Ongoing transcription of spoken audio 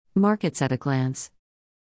Markets at a glance.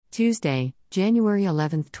 Tuesday, January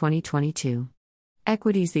 11, 2022.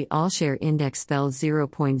 Equities. The all-share index fell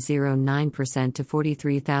 0.09% to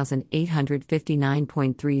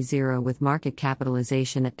 43,859.30 with market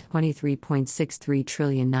capitalization at 23.63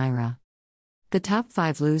 trillion naira. The top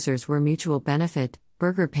 5 losers were Mutual Benefit,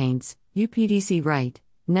 Burger Paints, UPDC Right,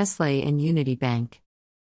 Nestlé and Unity Bank.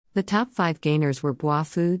 The top 5 gainers were Bois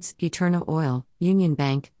Foods, Eterna Oil, Union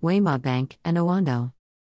Bank, Wema Bank, and Owando.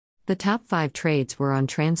 The top 5 trades were on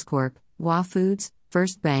Transcorp, Bois Foods,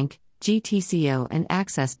 First Bank, GTCO and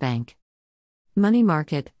Access Bank. Money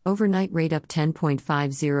market, overnight rate up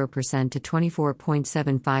 10.50% to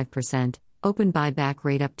 24.75%, open buyback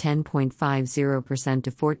rate up 10.50%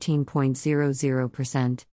 to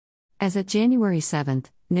 14.00%. As at January 7,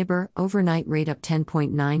 NIBOR, overnight rate up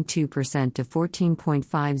 10.92% to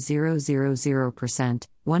 14.5000%,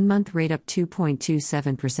 1-month rate up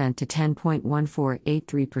 2.27% to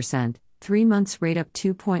 10.1483%, 3 months rate up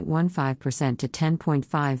 2.15% to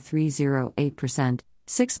 10.5308%,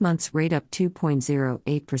 6 months rate up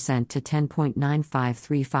 2.08% to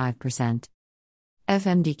 10.9535%.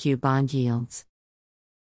 FMDQ bond yields.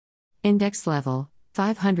 Index level,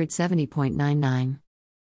 570.99.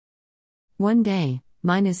 1 day,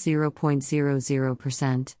 minus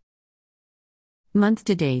 0.00%. Month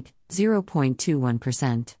to date,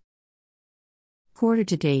 0.21%. Quarter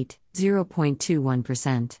to date,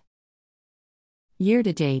 0.21%. Year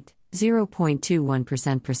to date,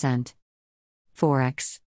 0.21%.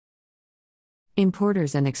 Forex.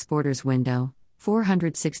 Importers and exporters window,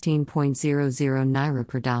 416.00 naira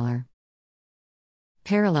per dollar.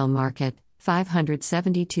 Parallel market,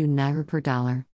 572 naira per dollar.